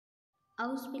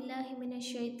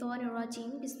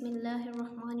Auzubillahiminash-shaytanir-rajim.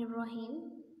 Bismillahir-Rahmanir-Rahim.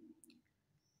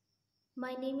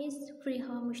 My name is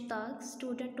Friha Mushtaq,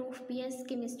 student of BS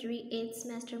Chemistry 8th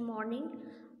semester morning.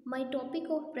 My topic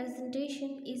of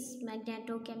presentation is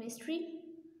magnetochemistry.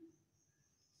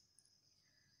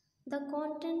 The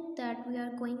content that we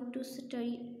are going to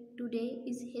study today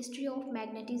is history of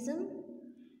magnetism,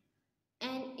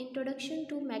 an introduction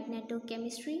to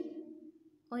magnetochemistry,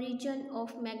 origin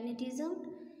of magnetism,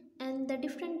 and the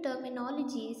different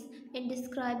terminologies in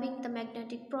describing the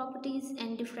magnetic properties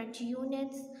and different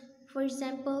units, for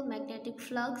example magnetic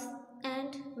flux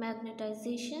and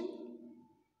magnetization.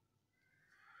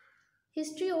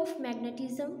 History of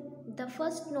magnetism. The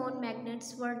first known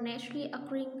magnets were naturally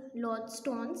occurring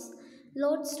lodestones.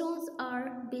 Lodestones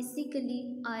are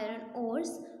basically iron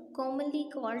ores, commonly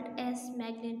called as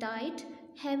magnetite,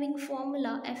 having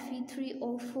formula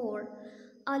Fe3O4.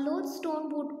 A lodestone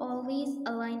would always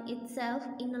align itself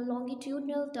in a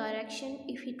longitudinal direction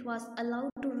if it was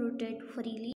allowed to rotate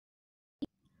freely.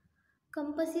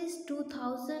 Compasses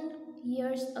 2000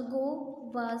 years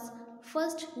ago was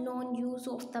first known use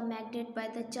of the magnet by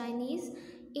the Chinese.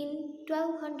 In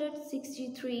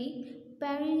 1263,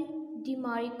 Paris de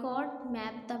Maricourt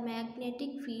mapped the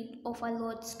magnetic field of a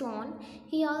lodestone.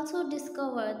 He also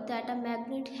discovered that a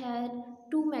magnet had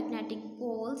two magnetic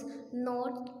poles,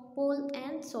 north pole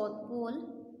and south pole.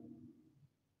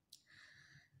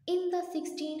 In the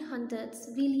 1600s,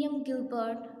 William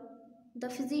Gilbert, the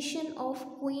physician of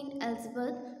Queen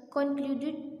Elizabeth,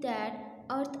 concluded that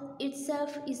Earth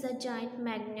itself is a giant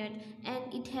magnet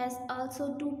and it has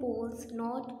also two poles,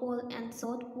 North Pole and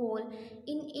South Pole.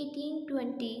 In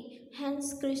 1820,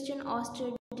 Hans Christian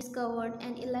Ørsted discovered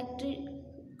an electric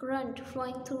current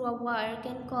flowing through a wire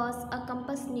can cause a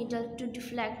compass needle to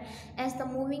deflect, as the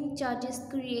moving charges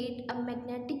create a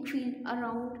magnetic field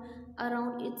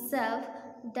around itself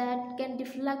that can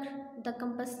deflect the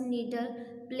compass needle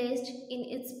placed in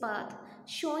its path,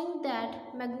 showing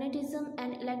that magnetism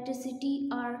and electricity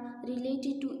are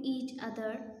related to each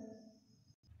other.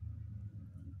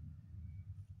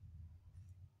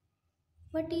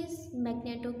 What is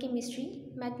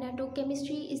magnetochemistry?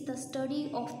 Magnetochemistry is the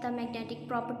study of the magnetic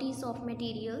properties of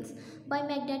materials. By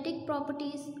magnetic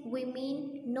properties, we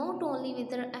mean not only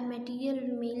whether a material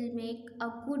will make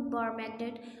a good bar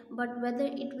magnet, but whether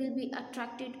it will be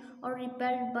attracted or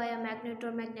repelled by a magnet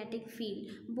or magnetic field.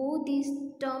 Both these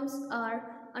terms are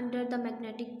under the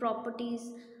magnetic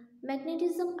properties.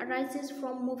 Magnetism arises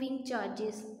from moving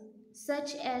charges,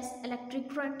 such as electric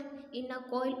current in a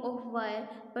coil of wire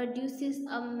produces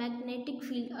a magnetic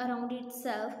field around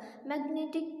itself.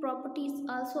 Magnetic properties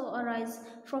also arise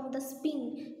from the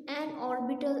spin and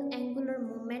orbital angular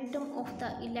momentum of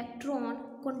the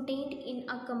electron contained in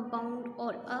a compound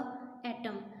or a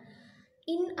atom.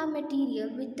 In a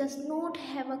material which does not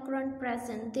have a current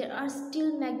present, there are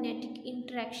still magnetic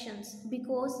interactions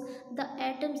because the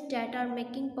atoms that are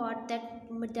making part that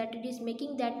it is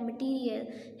making that material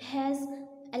has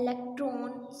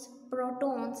electrons,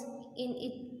 protons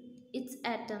in its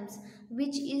atoms,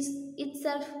 which is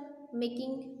itself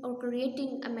making or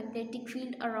creating a magnetic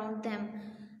field around them.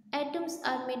 Atoms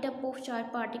are made up of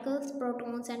charged particles,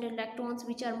 protons and electrons,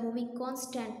 which are moving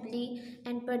constantly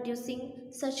and producing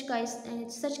such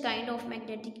kind of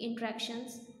magnetic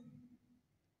interactions.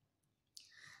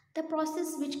 The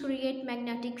process which create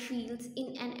magnetic fields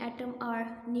in an atom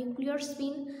are nuclear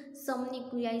spin. Some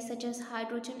nuclei such as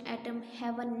hydrogen atom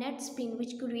have a net spin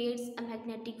which creates a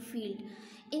magnetic field.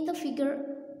 In the figure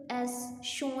as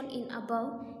shown in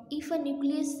above, if a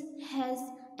nucleus has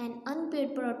an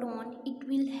unpaired proton, it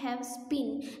will have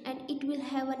spin and it will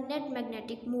have a net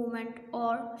magnetic moment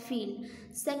or field.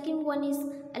 Second one is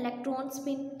electron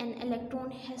spin. An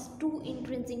electron has two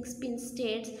intrinsic spin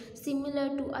states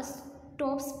similar to a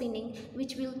top spinning,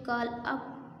 which we'll call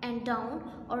up and down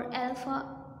or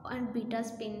alpha and beta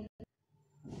spin.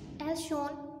 As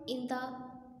shown in the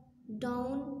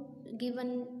down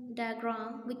given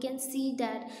diagram, we can see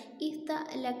that if the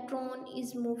electron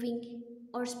is moving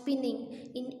or spinning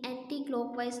in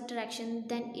anti-clockwise direction,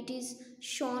 then it is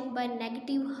shown by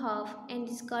negative half and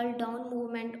is called down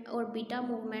movement or beta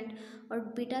movement or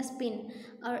beta spin.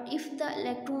 Or if the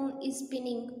electron is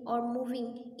spinning or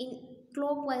moving in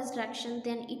clockwise direction,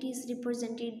 then it is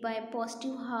represented by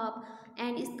positive half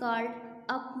and is called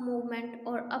up movement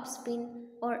or up spin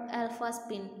or alpha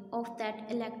spin of that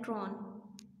electron.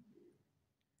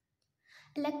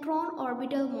 Electron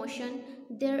orbital motion.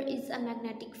 There is a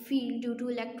magnetic field due to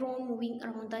electron moving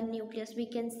around the nucleus. We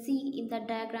can see in the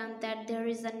diagram that there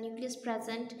is a nucleus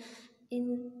present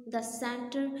in the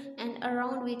center and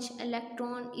around which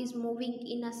electron is moving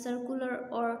in a circular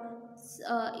or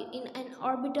in an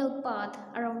orbital path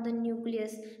around the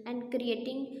nucleus and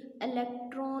creating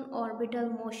electron orbital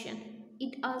motion.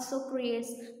 It also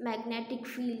creates magnetic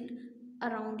field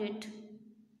around it.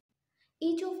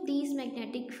 Each of these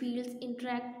magnetic fields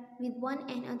interact with one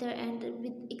another and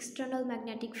with external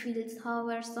magnetic fields.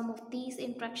 However, some of these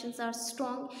interactions are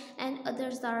strong and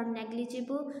others are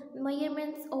negligible.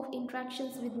 Measurements of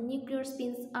interactions with nuclear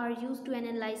spins are used to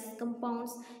analyze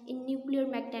compounds in nuclear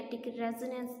magnetic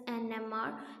resonance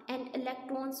 (NMR) and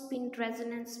electron spin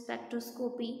resonance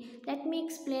spectroscopy. Let me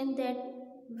explain that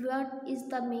what is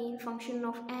the main function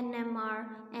of NMR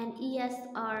and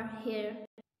ESR here.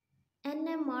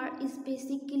 NMR is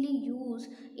basically used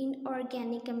in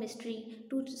organic chemistry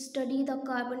to study the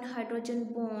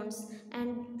carbon-hydrogen bonds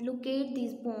and locate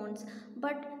these bonds.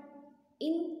 But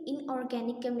in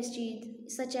inorganic chemistry,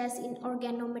 such as in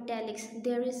organometallics,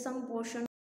 there is some portion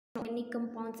organic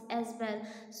compounds as well.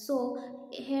 So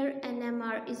here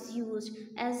NMR is used,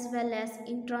 as well as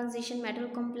in transition metal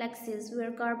complexes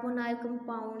where carbonyl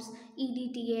compounds,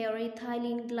 EDTA or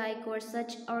ethylene glycol,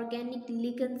 such organic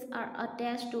ligands are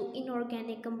attached to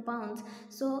inorganic compounds.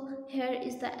 So here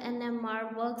is the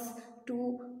NMR works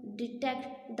to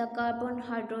detect the carbon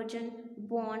hydrogen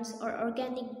bonds or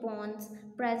organic bonds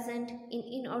present in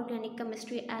inorganic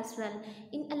chemistry as well.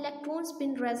 In electron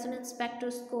spin resonance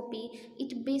spectroscopy,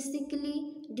 it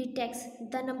basically detects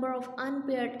the number of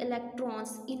unpaired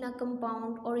electrons in a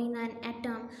compound or in an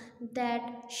atom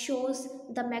that shows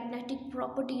the magnetic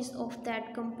properties of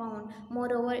that compound.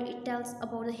 Moreover, it tells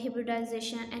about the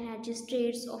hybridization and energy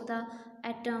states of the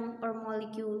atom or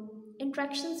molecule.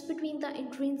 Interactions between the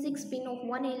intrinsic spin of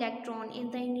one electron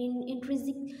and the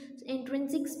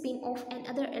intrinsic spin of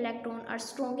another electron are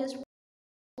strongest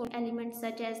for elements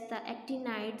such as the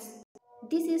actinides.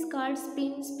 This is called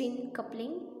spin-spin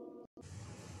coupling.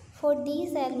 For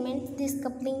these elements, this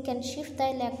coupling can shift the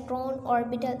electron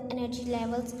orbital energy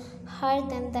levels higher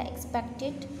than the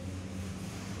expected.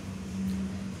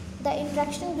 The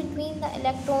interaction between the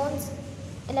electron's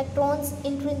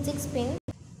intrinsic spin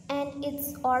and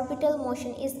its orbital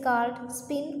motion is called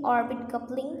spin-orbit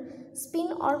coupling.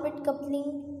 Spin-orbit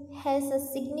coupling has a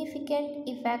significant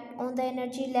effect on the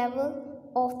energy level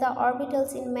of the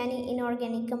orbitals in many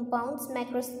inorganic compounds.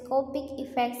 Macroscopic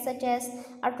effects such as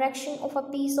attraction of a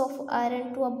piece of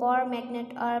iron to a bar magnet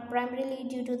are primarily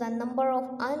due to the number of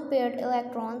unpaired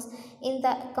electrons in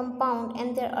the compound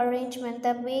and their arrangement.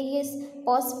 The various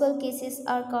possible cases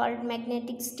are called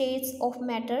magnetic states of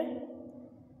matter.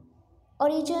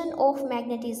 Origin of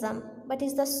magnetism. What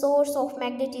is the source of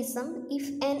magnetism? If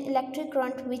an electric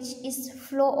current, which is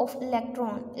flow of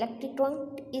electric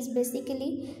current is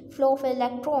basically flow of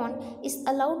electron, is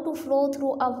allowed to flow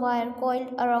through a wire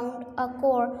coiled around a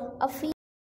core, a field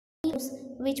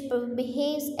which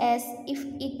behaves as if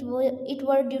it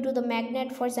were due to the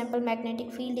magnet. For example,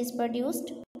 magnetic field is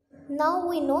produced. Now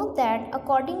we know that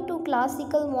according to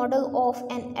classical model of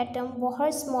an atom,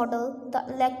 Bohr's model, the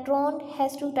electron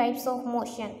has two types of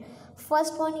motion.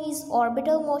 First one is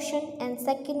orbital motion and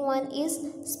second one is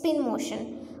spin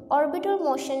motion. Orbital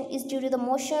motion is due to the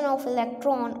motion of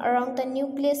electron around the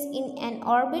nucleus in an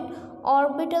orbit.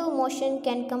 Orbital motion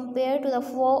can compare to the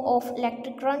flow of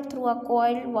electric current through a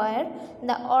coiled wire.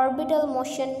 The orbital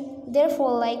motion,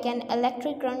 therefore, like an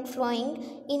electric current flowing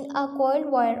in a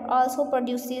coiled wire, also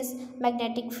produces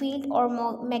magnetic field or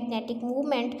magnetic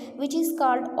movement, which is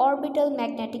called orbital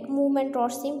magnetic movement or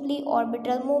simply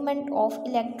orbital movement of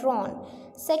electron.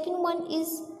 Second one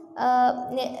is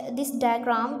this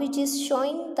diagram, which is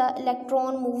showing the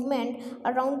electron movement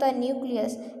around the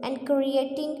nucleus and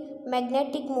creating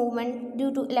magnetic movement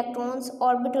due to electrons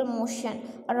orbital motion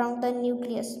around the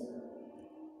nucleus.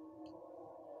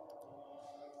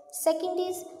 Second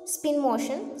is spin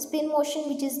motion. Spin motion,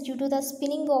 which is due to the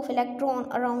spinning of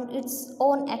electron around its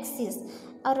own axis.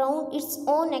 Around its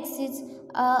own axis,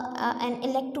 an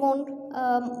electron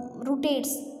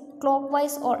rotates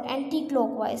clockwise or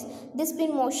anti-clockwise. This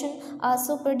spin motion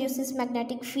also produces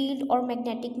magnetic field or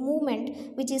magnetic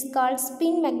movement, which is called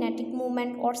spin magnetic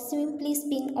movement or simply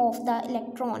spin of the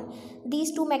electron.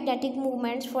 These two magnetic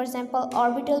movements, for example,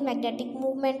 orbital magnetic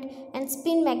movement and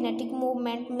spin magnetic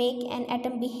movement, make an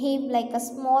atom behave like a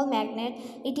small magnet.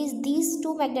 It is these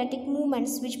two magnetic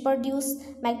movements which produce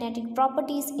magnetic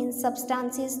properties in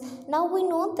substances. Now we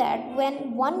know that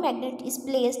when one magnet is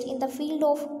placed in the field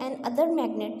of another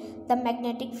magnet, the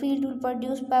magnetic field will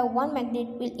produced by one magnet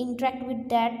will interact with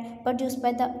that produced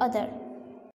by the other.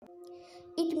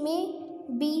 It may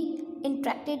be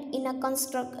interacted in a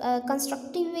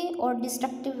constructive way or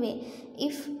destructive way.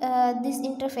 If this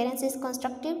interference is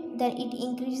constructive, then it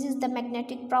increases the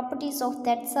magnetic properties of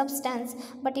that substance,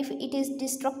 but if it is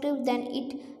destructive, then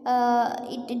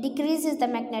it decreases the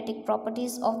magnetic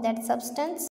properties of that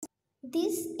substance.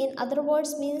 This, in other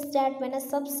words, means that when a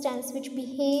substance which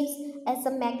behaves as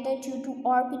a magnet due to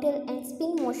orbital and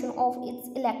spin motion of its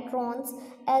electrons,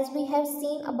 as we have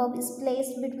seen above, is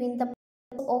placed between the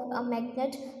poles of a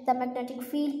magnet, the magnetic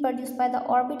field produced by the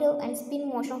orbital and spin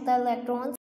motion of the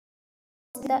electrons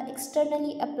is the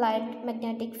externally applied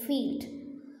magnetic field.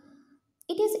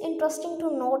 It is interesting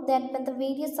to note that when the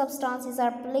various substances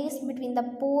are placed between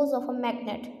the poles of a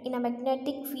magnet in a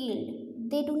magnetic field,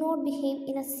 they do not behave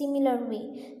in a similar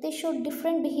way. They show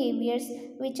different behaviors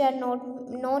which are not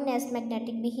known as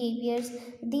magnetic behaviors.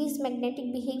 These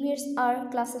magnetic behaviors are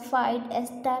classified as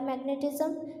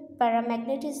diamagnetism,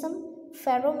 paramagnetism,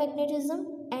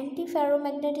 ferromagnetism,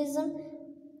 antiferromagnetism,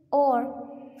 or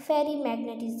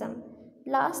ferrimagnetism.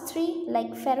 Last three,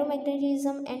 like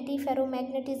ferromagnetism,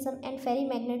 antiferromagnetism, and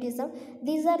ferrimagnetism,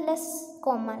 these are less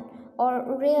common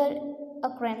or rare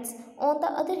occurrence. On the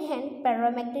other hand,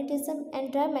 paramagnetism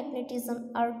and diamagnetism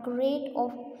are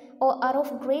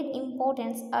of great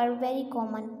importance, are very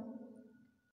common.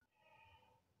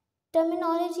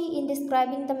 Terminology in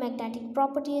describing the magnetic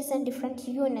properties and different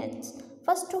units.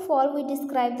 First of all, we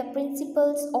describe the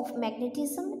principles of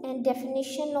magnetism and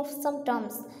definition of some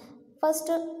terms.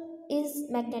 First is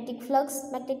magnetic flux.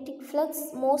 Magnetic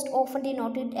flux, most often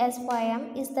denoted as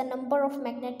Φm, is the number of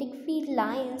magnetic field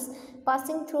lines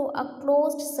passing through a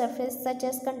closed surface such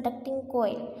as conducting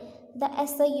coil. The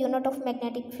SI unit of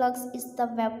magnetic flux is the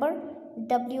Weber,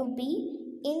 Wb.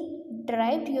 In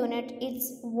derived unit,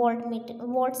 it's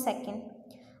volt second.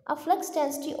 A flux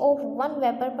density of 1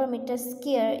 Weber per meter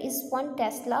square is 1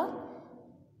 Tesla.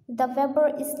 The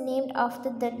Weber is named after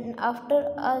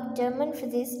a German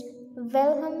physicist,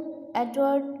 Wilhelm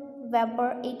Edward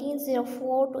Weber,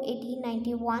 1804 to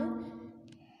 1891.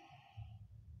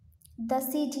 The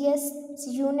CGS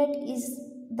unit is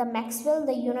the Maxwel,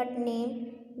 the unit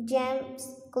name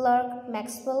James Clerk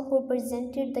Mecwel, who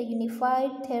presented the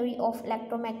unified theory of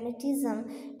electromagnetism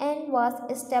and was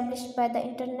established by the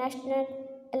International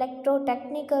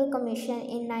Electrotechnical Commission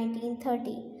in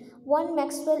 1930. 1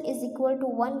 Maxwel is equal to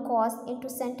 1 cos into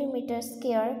centimeter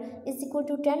square is equal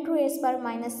to 10 raised by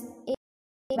minus 8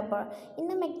 Weber. In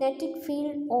the magnetic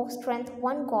field of strength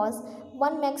 1 gauss,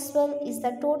 1 Maxwel is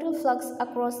the total flux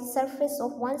across the surface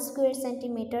of 1 square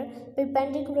centimeter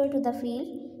perpendicular to the field.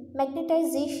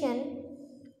 Magnetization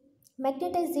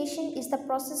is the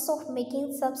process of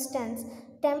making substance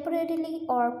temporarily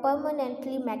or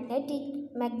permanently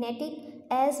magnetic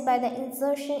as by the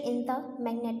insertion in the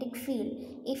magnetic field.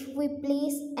 If we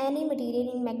place any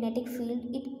material in magnetic field,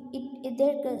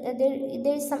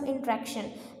 there is some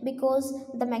interaction, because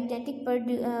the magnetic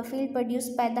field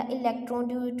produced by the electron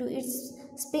due to its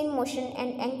spin motion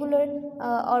and angular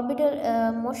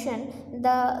orbital motion,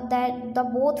 the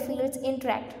both fields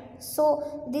interact.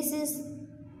 So this is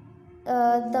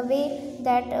the way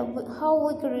that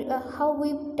how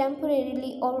we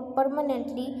temporarily or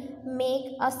permanently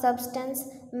make a substance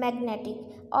magnetic.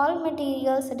 All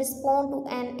materials respond to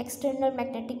an external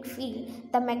magnetic field.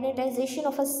 The magnetization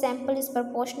of a sample is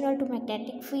proportional to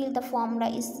magnetic field. The formula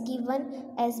is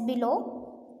given as below.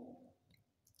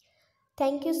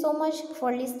 Thank you so much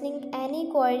for listening. Any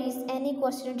queries, any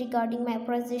question regarding my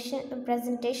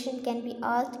presentation can be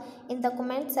asked in the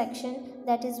comment section.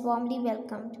 That is warmly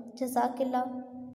welcomed. Jazakillah.